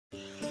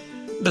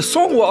The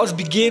song was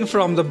began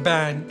from the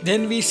band,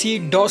 then we see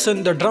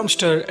Dawson the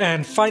drumster,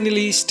 and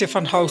finally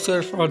Stefan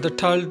Hauser for the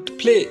third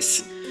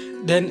place.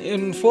 Then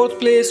in fourth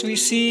place we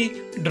see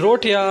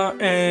Dorothea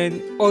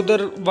and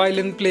other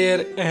violin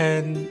player,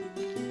 and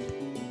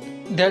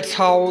that's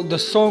how the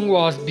song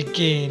was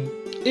began.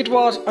 It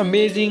was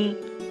amazing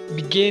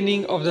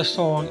beginning of the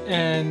song,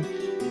 and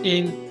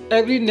in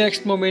every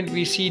next moment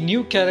we see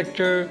new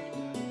character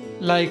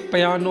like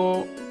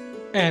piano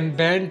and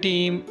band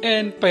team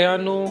and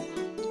piano,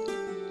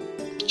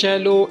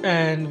 cello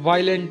and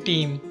violin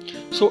team.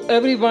 So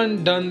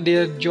everyone done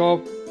their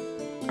job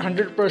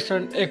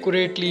 100%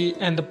 accurately,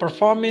 and the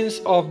performance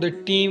of the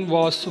team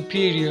was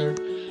superior.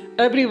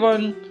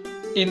 Everyone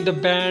in the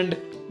band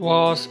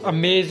was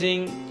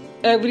amazing.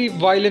 Every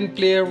violin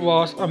player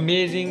was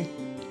amazing,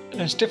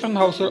 and Stefan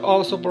Hauser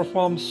also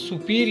performed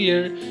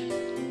superior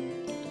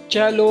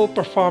cello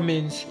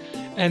performance,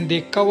 and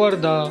they cover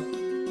the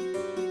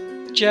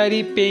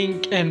cherry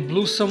pink and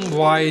blossom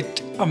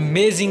white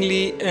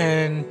amazingly,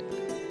 and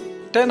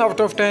 10 out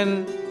of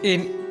 10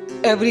 in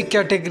every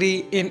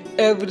category, in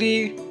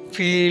every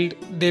field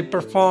they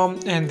perform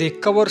and they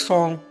cover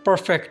song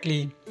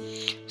perfectly.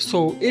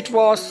 So it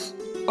was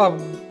a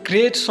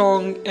great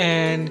song,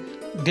 and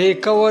they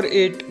cover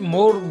it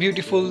more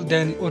beautiful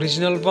than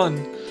original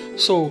one.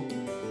 So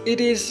it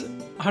is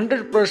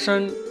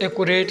 100%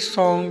 accurate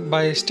song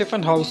by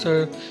Stefan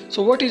Hauser.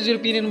 So what is your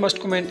opinion? Must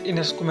comment in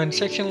the comment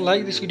section.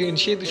 Like this video and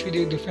share this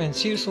video with your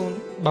friends. See you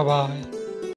soon. Bye bye.